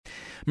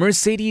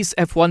Mercedes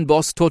F1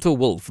 boss Toto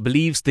Wolff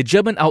believes the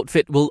German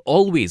outfit will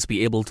always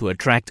be able to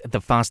attract the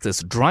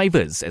fastest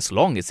drivers as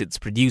long as it's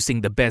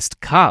producing the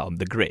best car on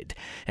the grid.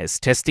 As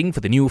testing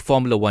for the new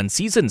Formula One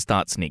season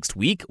starts next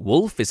week,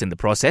 Wolff is in the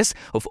process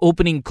of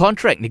opening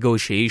contract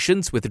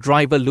negotiations with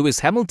driver Lewis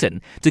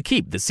Hamilton to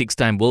keep the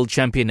six-time world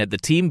champion at the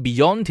team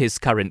beyond his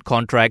current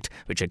contract,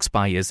 which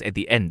expires at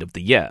the end of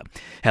the year.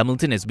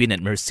 Hamilton has been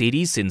at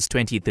Mercedes since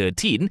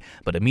 2013,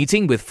 but a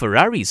meeting with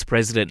Ferrari's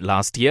president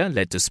last year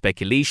led to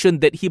speculation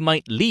that he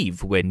might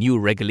leave when new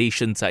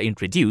regulations are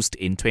introduced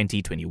in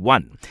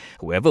 2021.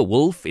 However,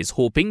 Wolff is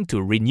hoping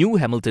to renew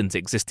Hamilton's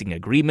existing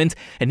agreement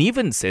and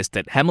even says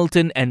that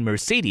Hamilton and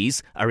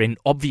Mercedes are an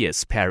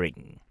obvious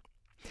pairing.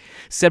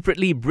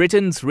 Separately,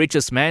 Britain's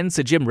richest man,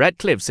 Sir Jim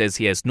Ratcliffe, says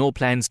he has no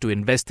plans to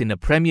invest in a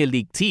Premier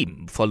League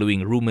team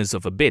following rumours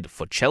of a bid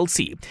for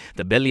Chelsea.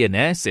 The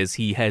billionaire says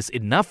he has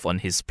enough on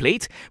his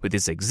plate with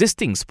his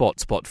existing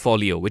sports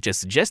portfolio, which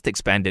has just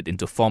expanded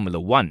into Formula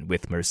One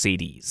with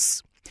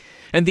Mercedes.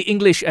 And the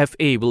English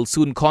FA will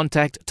soon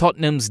contact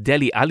Tottenham's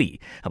Dele Alli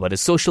about a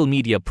social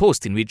media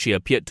post in which he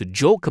appeared to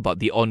joke about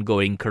the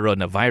ongoing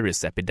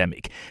coronavirus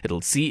epidemic.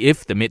 It'll see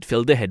if the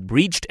midfielder had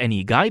breached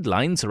any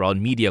guidelines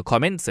around media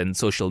comments and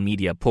social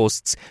media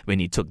posts when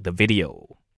he took the video.